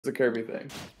a Kirby thing.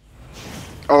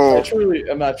 Oh.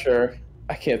 I'm not sure.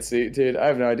 I can't see, dude. I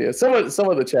have no idea. Someone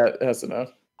of the chat has to know.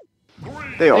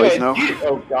 They always know.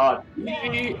 Oh god.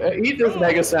 Eat this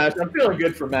Mega Smash. I'm feeling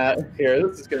good for Matt here.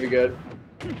 This is gonna be good.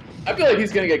 I feel like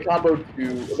he's gonna get comboed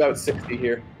to about 60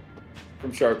 here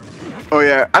from Sharp. Oh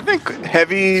yeah, I think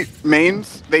heavy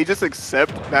mains, they just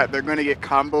accept that they're gonna get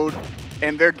comboed,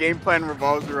 and their game plan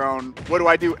revolves around what do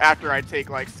I do after I take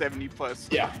like 70 plus.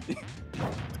 Yeah.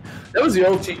 That was the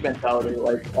old Sheik mentality.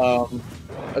 Like, I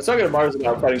was talking to Mars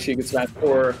about fighting Sheik in Smash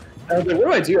 4. And I was like, what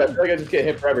do I do? I feel like I just get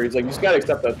hit forever. He's like, you just gotta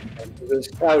accept that. That's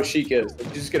how Sheik is. Like,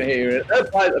 she's just gonna hit you. I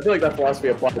feel like that philosophy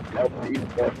applies to even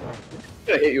more. It's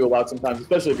gonna hit you a lot sometimes,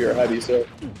 especially if you're a heavy. So,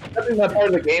 accepting that part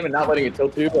of the game and not letting it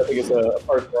tilt you, I think is a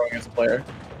part of growing as a player.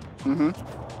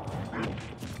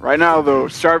 Right now, though,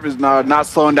 Sharp is not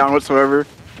slowing down whatsoever.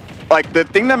 Like, the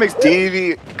thing that makes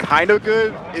Dedede kind of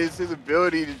good is his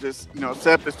ability to just,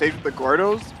 set up the stage with the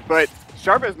Gordos, but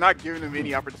Sharp has not given him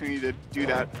any opportunity to do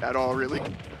that at all, really.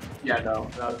 Yeah, no,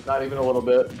 not even a little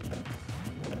bit.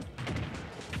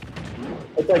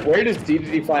 It's like, where does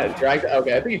Dedede find drag?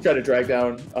 Okay, I think he tried to drag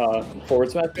down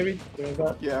forward smash, maybe?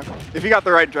 Yeah, if he got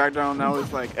the right drag down, that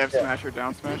was like F smash or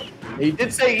down smash. He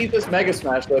did say eat this Mega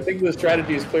Smash, though. I think the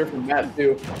strategy is clear from Matt,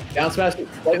 too. Down smash is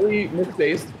slightly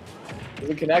misspaced.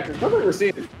 Doesn't connect. It's not like we're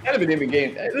seeing. It's kind of an even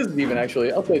game. It isn't even,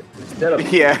 actually. I'll say instead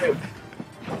of. Yeah.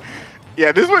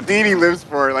 Yeah, this is what Dedede lives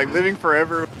for. Like, living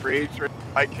forever with rage or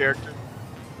like character.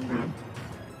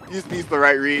 He just needs the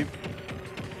right read.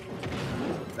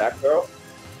 Back throw.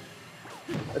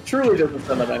 It truly doesn't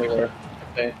send them anywhere.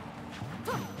 Okay.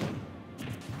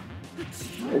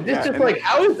 It's just like,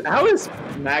 how is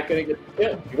Matt gonna get the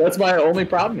kill? That's my only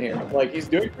problem here. Like, he's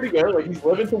doing pretty good. Like, he's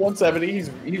living to 170.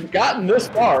 He's gotten this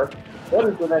far. What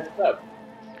is the next step?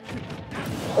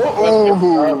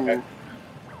 Oh, okay.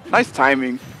 Nice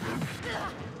timing.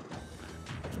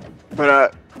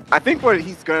 But I think what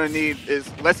he's gonna need is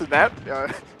less of that.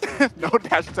 No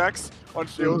dash attacks on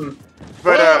shield.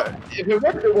 But well, if it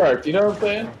worked, it worked. You know what I'm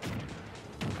saying?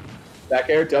 Back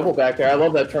air, double back air. I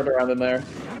love that turnaround in there.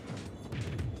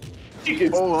 Sheik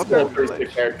is still a pretty good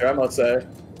character, I must say.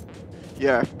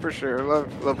 Yeah, for sure.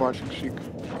 Love watching Sheik.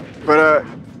 But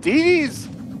Dedede's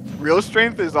real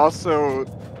strength is also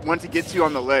once he gets you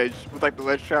on the ledge with like the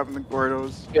ledge trap and the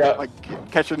Gordos. Yeah. Like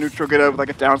catch a neutral, get up with like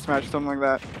a down smash or something like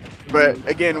that. But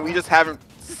again, we just haven't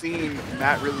seen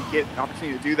Matt really get an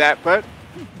opportunity to do that. But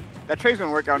that trade's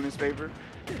gonna work out in his favor.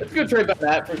 It's a good trade by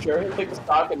Matt for sure. He'll take the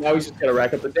stock, and now he's just gotta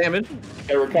rack up the damage.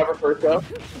 Gotta recover first though.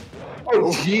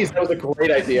 Oh jeez, that was a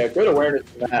great idea. Good awareness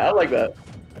from Matt. I like that.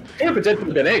 Could have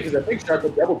potentially been it because I think Sharp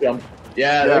would double jump.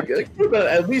 Yeah. It could have been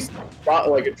at least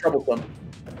like a trouble jump.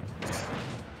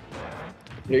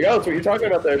 There you go. That's what you're talking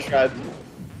about there, Shad.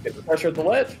 Get the pressure at the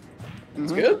ledge.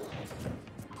 That's good.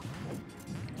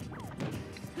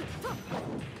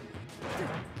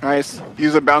 Nice.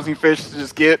 Use a bouncing fish to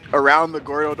just get around the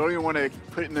Gordo. Don't even want to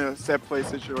put in a set play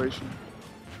situation.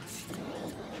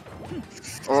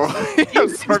 Oh, he's going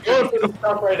for the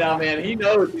stuff right now, man. He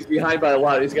knows he's behind by a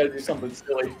lot. He's got to do something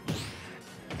silly.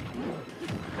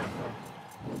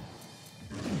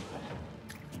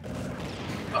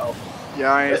 Uh-oh.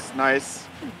 Yeah, nice.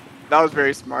 That was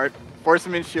very smart. Force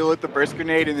him in shield with the burst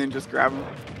grenade and then just grab him.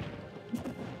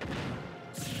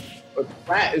 But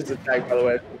Matt is the tag, by the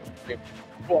way.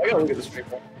 Oh, I gotta look at the stream.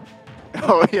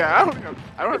 Oh yeah,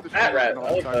 I don't have the Matt Rat. I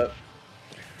like that.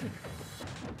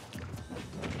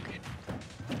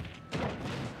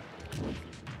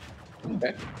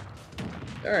 Okay.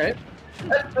 Alright.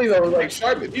 That's the thing though, like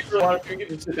Sharp, if you really want to, you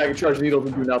can just sit back and charge needles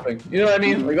and do nothing. You know what I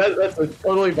mean? Like that's a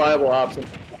totally viable option.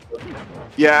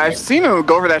 Yeah, I've seen him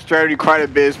go for that strategy quite a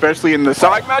bit, especially in the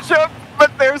Sonic matchup.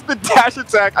 But there's the dash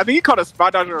attack. I think he caught a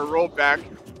spot dodge or a roll back.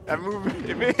 That move,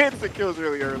 if it hits, it kills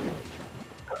really early.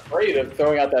 Afraid of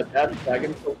throwing out that dash attack.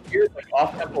 And so weird, like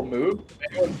off-tempo move.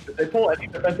 If they pull any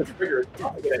defensive trigger, it's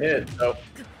not gonna hit. So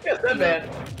yeah, that man.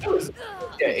 That was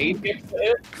 8 games to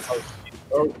hit.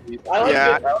 Oh, geez. I like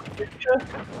it.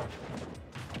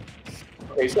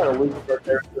 Okay, he's got a loop right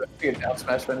there. I think a down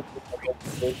smash finish.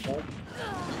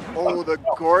 Oh, the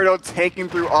Gordo taking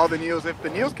through all the needles. If the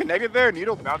needles connected there,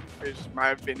 needle bouncing fish might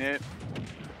have been it.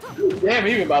 Damn,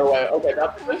 even by the way. Okay,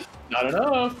 bouncing fish. Not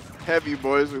enough. Heavy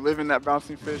boys, we live in that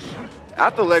bouncing fish.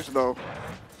 At the ledge though,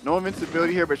 no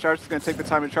invincibility here, but Sharp's gonna take the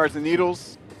time to charge the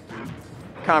needles.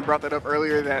 Kind of brought that up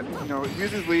earlier that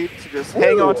use his lead to just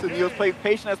hang on to the needles, play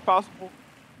patient as possible.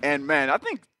 And man, I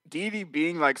think Dedede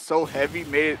being like so heavy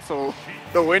made it so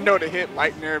the window to hit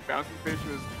Lightning bouncing fish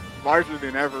was larger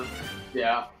than ever.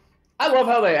 Yeah. I love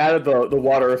how they added the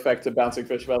water effect to bouncing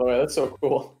fish, by the way. That's so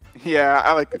cool. Yeah,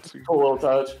 I like it too. Cool little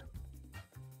touch.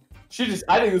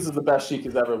 I think this is the best Sheik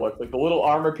has ever looked. Like the little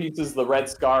armor pieces, the red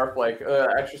scarf, like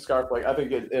extra scarf. Like I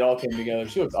think it all came together.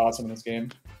 She looks awesome in this game.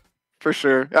 For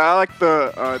sure. I like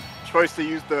the choice to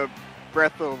use the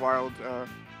Breath of the Wild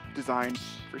design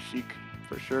for Sheik,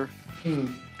 for sure.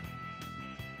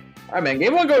 All right, man.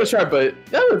 Game 1 go to Sharp, but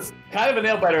that was kind of a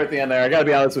nail biter at the end there. I got to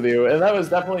be honest with you, and that was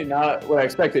definitely not what I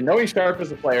expected. Knowing Sharp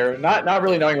as a player, not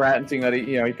really knowing Rat and seeing that he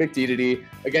picked Dedede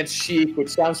against Sheik, which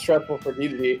sounds stressful for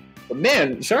Dedede. But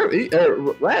man, Sharp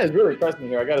Rat is really impressed me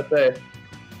here. I got to say.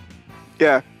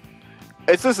 Yeah,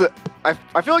 it's just I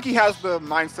feel like he has the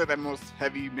mindset that most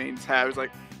heavy mains have. It's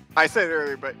like I said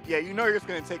earlier, but yeah, you know you're just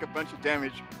gonna take a bunch of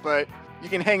damage, but you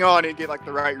can hang on and get like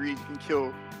the right read. You can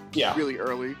kill really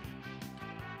early.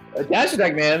 A dash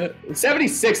attack, man.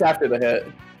 76 after the hit.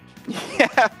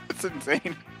 Yeah, it's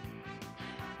insane.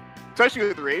 Especially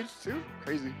with rage too.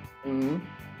 Crazy.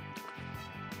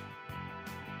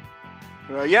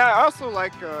 Yeah, I also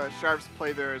like Sharp's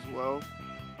play there as well.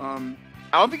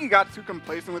 I don't think he got too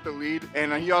complacent with the lead,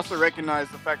 and he also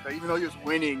recognized the fact that even though he was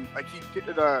winning, like he could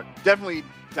definitely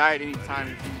die at any time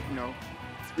if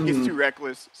he, gets too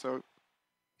reckless. So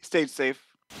he stayed safe.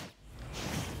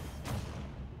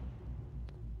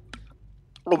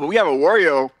 Oh, but we have a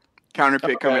Wario counter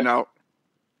pick coming out.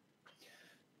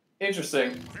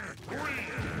 Interesting. 3,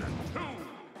 2,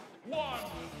 1.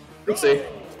 Let's see.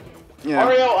 Yeah.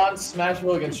 Wario on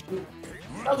Smashville against Sheik.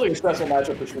 Sounds like a special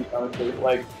matchup for Sheik, honestly.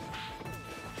 Like,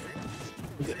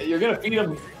 you're going to feed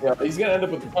him, he's going to end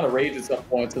up with a ton of rage at some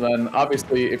points, and then,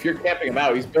 obviously, if you're camping him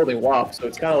out, he's building WAP, so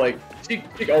it's kind of like, Sheik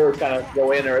always kind of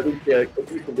go in, or at least get a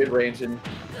decent mid-range, and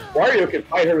Wario can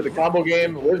fight her with the combo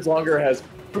game, lives longer, has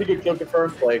pretty good kill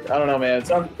confirmed. Like, I don't know, man. It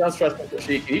sounds stressful for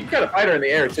Sheik. He can kind of fight her in the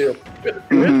air, too.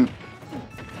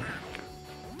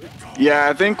 Yeah,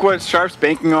 I think what Sharp's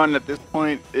banking on at this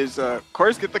point is, of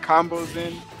course, get the combos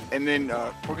in, and then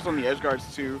focus on the edge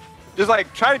guards, too. Just,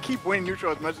 like, try to keep winning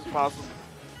neutral as much as possible,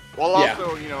 while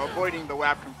also, avoiding the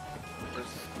WAP.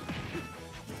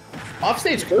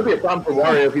 Offstage could be a problem for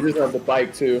Wario if he doesn't have the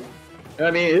bike, too. And,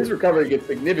 I mean, his recovery gets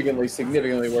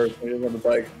significantly worse when he doesn't have the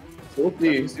bike. So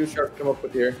we'll see what Sharp come up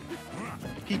with here.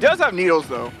 He does have needles,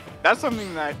 though. That's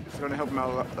something that is going to help him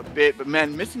out a bit. But,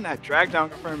 man, missing that drag down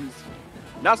confirm is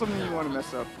not something you want to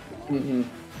mess up.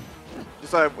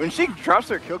 Just like when she drops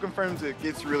her kill confirms, it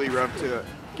gets really rough to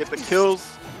get the kills.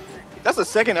 That's the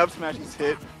second up smash he's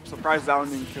hit. Surprised that one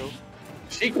didn't kill.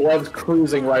 Sheik loves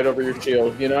cruising right over your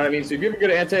shield. You know what I mean? So if you have a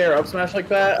good anti-air up smash like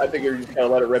that, I think you just gotta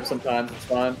let it rip sometimes. It's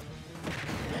fine.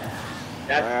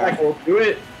 That's will do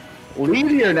it. Lead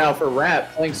here now for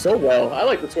Rat, playing so well. I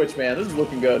like the switch, man. This is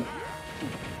looking good.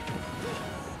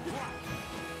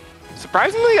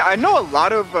 Surprisingly, I know a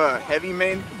lot of heavy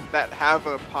main that have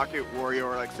a pocket Wario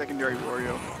or like secondary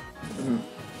Wario.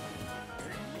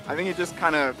 I think it just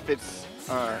kind of fits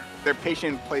their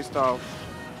patient playstyle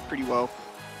pretty well.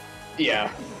 Yeah.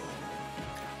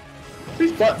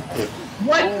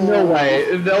 What?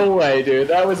 No way, dude.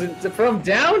 That was from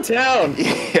downtown.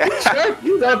 Yeah.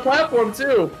 He was on a platform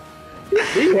too.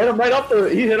 He hit him right off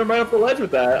the ledge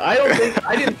with that.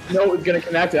 I didn't know it was gonna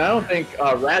connect it. I don't think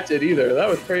Rat did either. That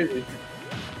was crazy.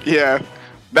 Yeah.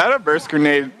 That burst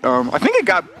grenade, I think it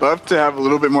got buffed to have a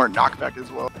little bit more knockback as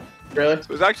well. Really? So it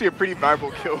was actually a pretty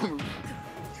viable kill move.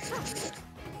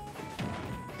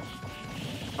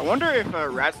 I wonder if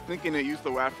Rat's thinking to use the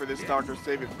WAF for this stock or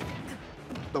save it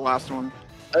for the last one.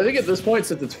 I think at this point,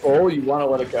 since it's full, you want to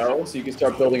let it go so you can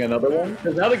start building another one.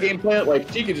 Because now the game plan, like,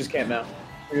 Sheik just can't now.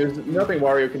 There's nothing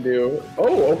Wario can do.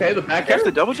 Oh, okay, the back air. Catch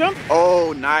the double jump?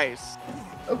 Oh, nice.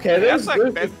 Okay, that's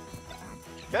like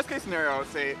best case scenario, I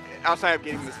would say, outside of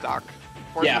getting the stock.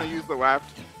 Forcing to use the WAF.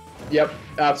 Yep,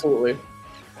 absolutely.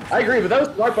 I agree, but that was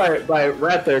smart by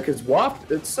Rat there, because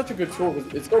WAF, it's such a good tool.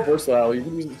 It's so versatile. You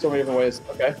can use it so many different ways.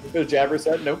 Okay, a bit of jab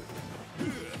reset. Nope.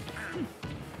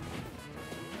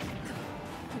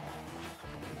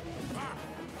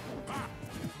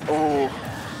 Oh,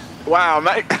 wow.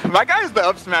 My guy is the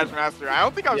up smash master. I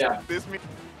don't think I've seen this many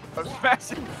up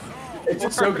smashing. It's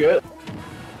just so good.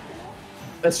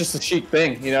 That's just a Sheik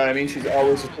thing, you know what I mean? She's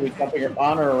always just really jumping her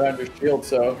on or around her shield,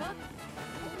 so...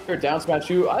 Her down smash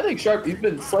you. I think Sharp, he's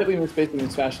been slightly misspacing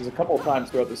these smashes a couple of times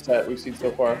throughout this set we've seen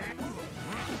so far.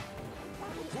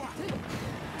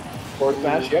 Forward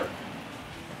smash, yep.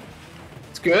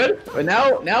 It's good. But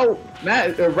now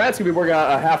Rat's going to be working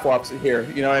on a half wops here,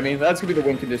 you know what I mean? That's going to be the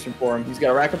win condition for him. He's got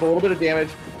to rack up a little bit of damage,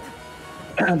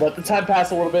 let the time pass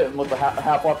a little bit, and let the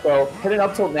half wop go. Hit it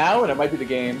up till now, and it might be the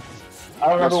game. I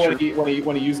don't remember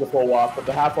when he used the full wop, but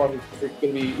the half wop is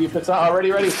going to be, if it's not already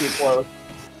ready, it's going to be close.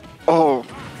 Oh.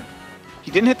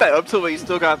 He didn't hit that up tilt, but he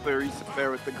still got the reset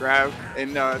there with the grab.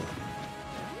 And got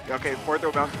Okay, fourth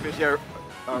row bouncing fish. Yeah,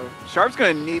 Sharp's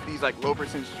gonna need these like low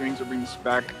percent strings to bring this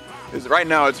back. Because right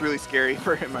now it's really scary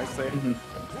for him, I say.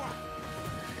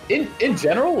 In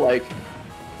general, like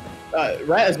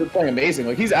Rat has been playing amazing.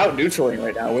 Like he's out neutraling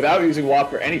right now without using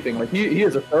WAP or anything. Like he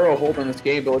has a thorough hold on this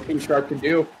game, but let's see what Sharp can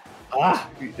do.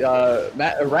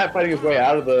 Rat fighting his way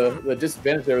out of the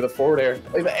disadvantage there with the forward air.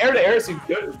 Like the air to air seems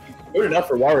good enough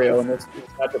for Wario in this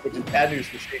matchup, which is bad news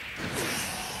for Sheik.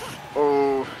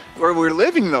 Oh, we're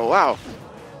living though. Wow.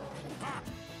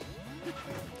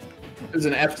 It was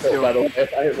an F tilt, by the way.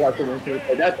 I watched him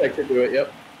play that tech to do it.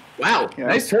 Yep. Wow. Yeah.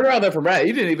 Nice turnaround there from Rat.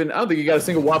 He didn't even. I don't think he got a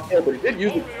single WAP kill, but he did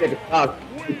use it to take a stop,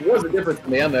 which was a difference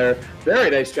in the end there. Very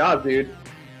nice job, dude.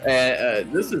 And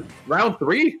this is round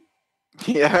 3.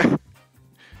 Yeah.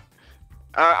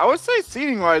 I would say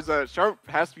seeding wise, Sharp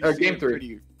has to be game 3.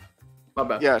 Pretty... My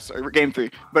bad. Yeah, sorry, game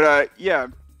 3. But yeah,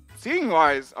 seeding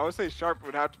wise, I would say Sharp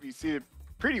would have to be seeded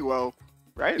pretty well,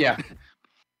 right? Yeah.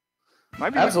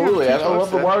 Might be absolutely. I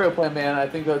love the Wario plan, man. I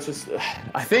think that's just.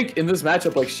 I think in this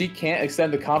matchup, like she can't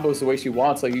extend the combos the way she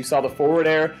wants. Like you saw the forward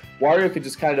air, Wario could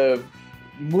just kind of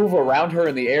move around her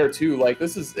in the air too. Like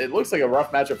this is. It looks like a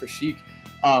rough matchup for Sheik.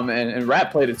 And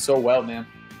Rat played it so well, man.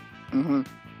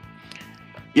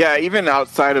 Yeah, even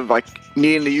outside of like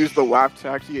needing to use the WAP to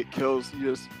actually get kills,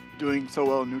 you're just doing so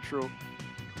well neutral.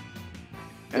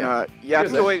 And I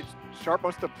think the way Sharp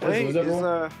wants to play is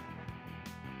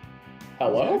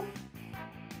Hello?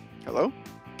 Hello?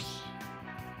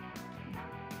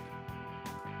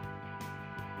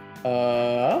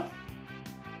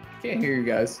 Can't hear you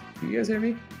guys. Can you guys hear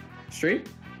me? Stream?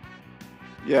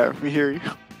 Yeah, we hear you.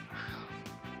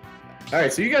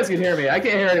 Alright, so you guys can hear me. I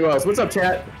can't hear anyone else. What's up,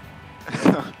 chat?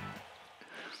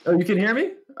 Oh, you can hear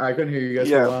me? I couldn't hear you guys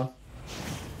for a while.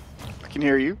 I can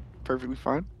hear you perfectly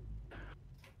fine.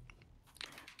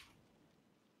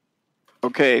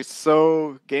 Okay,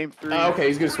 so game 3. Okay,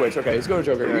 he's gonna switch. Okay, he's going to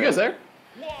Joker. Are you guys there?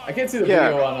 I can't see the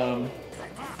video on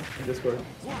Discord.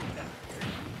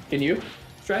 Can you?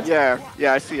 Strats?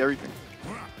 Yeah, I see everything.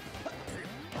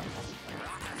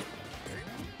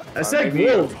 I said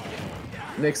good,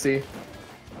 Nixie.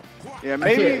 Yeah,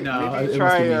 maybe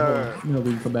try. No,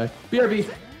 we can come back. BRB.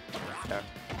 Yeah.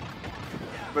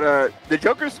 But the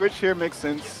Joker switch here makes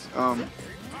sense. Kind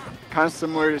of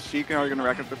similar to Sheik and how you're gonna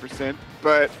rack up the percent,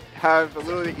 but have a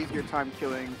little bit easier time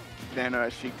killing than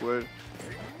Sheik would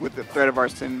with the threat of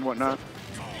Arsene and whatnot.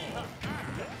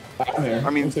 I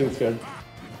mean, it's good.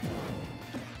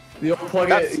 The old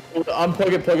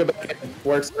unplug it, plug it back in.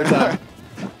 Works every time.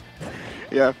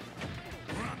 Yeah.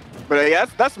 But yeah,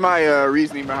 that's my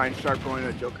reasoning behind Sharp going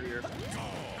to Joker here.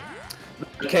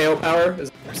 KO power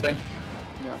is interesting.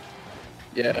 Yeah.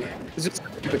 Yeah. It's just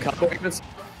the combo units.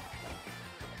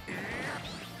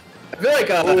 I feel like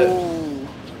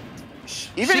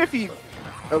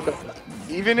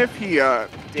even if he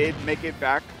did make it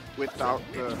back without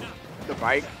the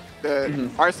bike, the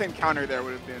Arsene counter there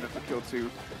would have been a kill too.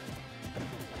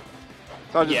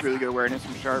 So just really good awareness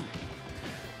from Sharp.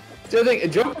 The other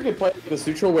thing, Joker could play the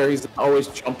neutral where he's always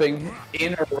jumping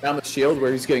in or around the shield,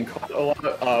 where he's getting caught a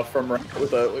lot from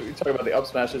with the. We talk about the up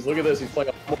smashes. Look at this, he's playing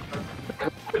a more,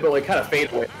 but like kind of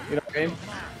fade away. You know what I mean?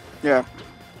 Yeah.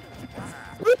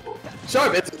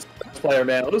 Sharp is a player,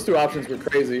 man. Those two options were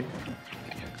crazy.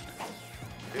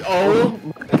 Oh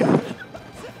my god!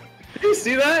 Did you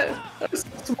see that? That was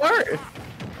smart.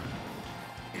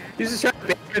 He's just trying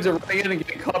to damage and running in and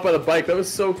getting caught by the bike. That was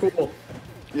so cool.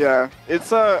 Yeah,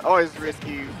 it's always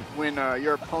risky when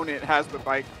your opponent has the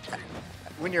bike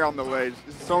when you're on the ledge.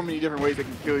 There's so many different ways they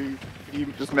can kill you if you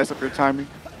just mess up your timing.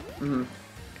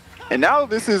 And now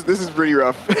this is pretty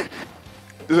rough. This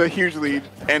is a huge lead,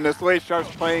 and the way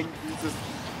Sharp's playing,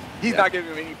 he's not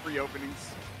giving him any free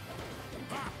openings.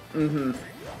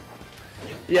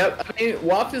 Yep, I mean,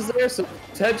 WAP is there, so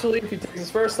potentially if he takes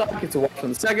his first stock, gets a WAP from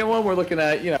the second one, we're looking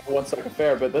at, one stock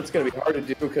affair, but that's going to be hard to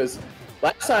do because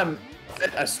last time,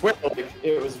 I swear, like,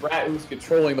 it was Rat who was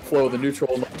controlling the flow of the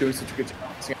neutral and not doing such a good job.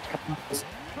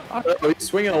 I don't know, he's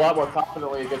swinging a lot more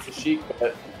confidently against the Sheik,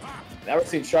 but now we're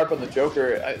seeing Sharp on the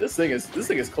Joker. This thing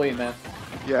is clean, man.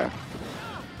 Yeah.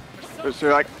 For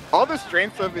sure, like, all the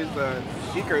strengths of his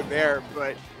Sheik are there,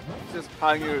 but he's just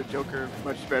piling into the Joker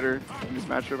much better in this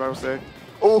matchup, I would say.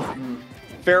 Oh,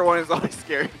 fair one is always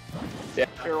scary. Yeah.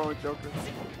 Fair one with Joker.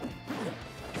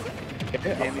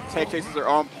 And the tech chases are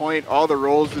on point. All the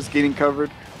rolls just getting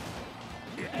covered.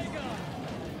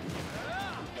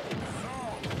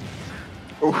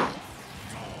 Oh,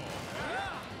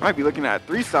 might be looking at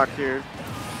 3 stock here.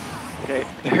 Okay,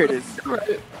 there it is.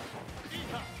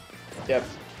 Yep.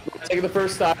 Taking the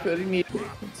first stock that he needed.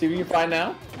 See what you can find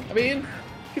now. I mean,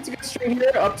 gets a good string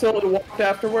here up till the walk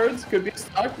afterwards. Could be a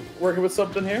stock. Working with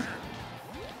something here.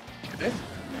 Okay.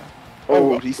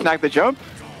 Oh, he snagged the jump.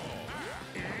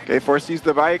 Okay, foresees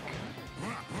the bike.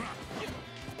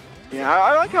 Yeah,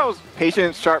 I like how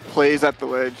patient Sharp plays at the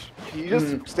ledge. He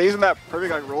just stays in that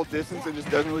perfect like roll distance and just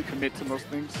doesn't really commit to most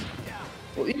things.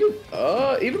 Well,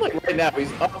 even like right now,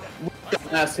 he's up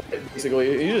last hit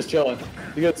basically. He's just chilling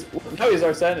because now he's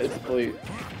Arsene.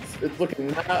 It's looking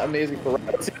not amazing for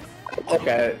Rat.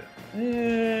 Okay,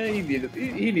 he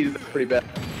needed it pretty bad.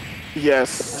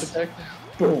 Yes.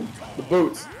 Boom, the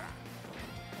boots.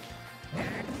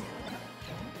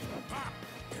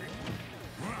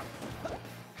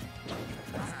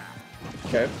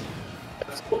 Okay.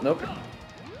 Nope.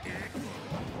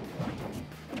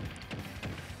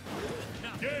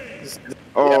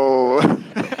 Oh.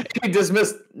 Yeah. He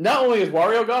dismissed not only his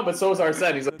Wario gone, but so was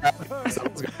Arsene. He's like,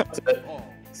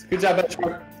 good job,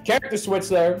 Sharp. Character switch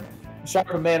there. Sharp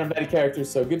a man of many characters,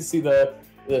 so good to see the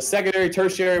secondary,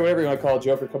 tertiary, whatever you want to call it,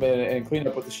 Joker come in and clean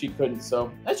up what the Sheik couldn't.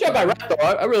 So nice job by Rat, though.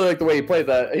 I really like the way he played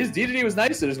that. His Dedede was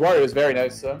nice, and his Wario was very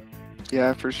nice. So.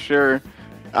 Yeah, for sure.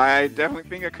 I definitely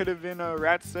think it could have been a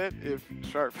Rat set if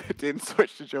Sharp didn't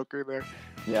switch to Joker there.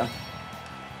 Yeah,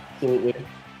 absolutely.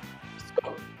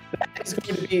 So that's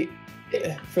going to be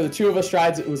it for the two of us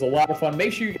strides. It was a lot of fun.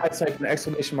 Make sure you guys type an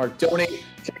exclamation mark donate.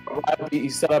 He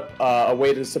set up a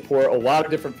way to support a lot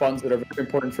of different funds that are very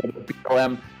important for the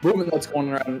BLM movement that's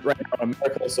going around right now in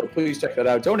America. So please check that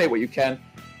out. Donate what you can.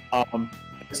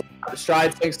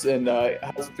 Strides, thanks, and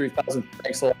House 3000,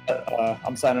 thanks a lot.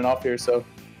 I'm signing off here. So.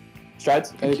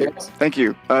 Strides, anything else? Thank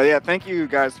you. Yeah, thank you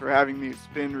guys for having me. It's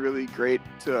been really great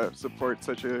to support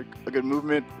such a good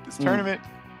movement, this tournament.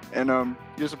 And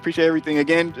just appreciate everything.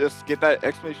 Again, just get that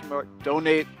exclamation mark,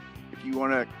 donate if you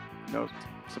want to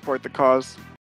support the cause.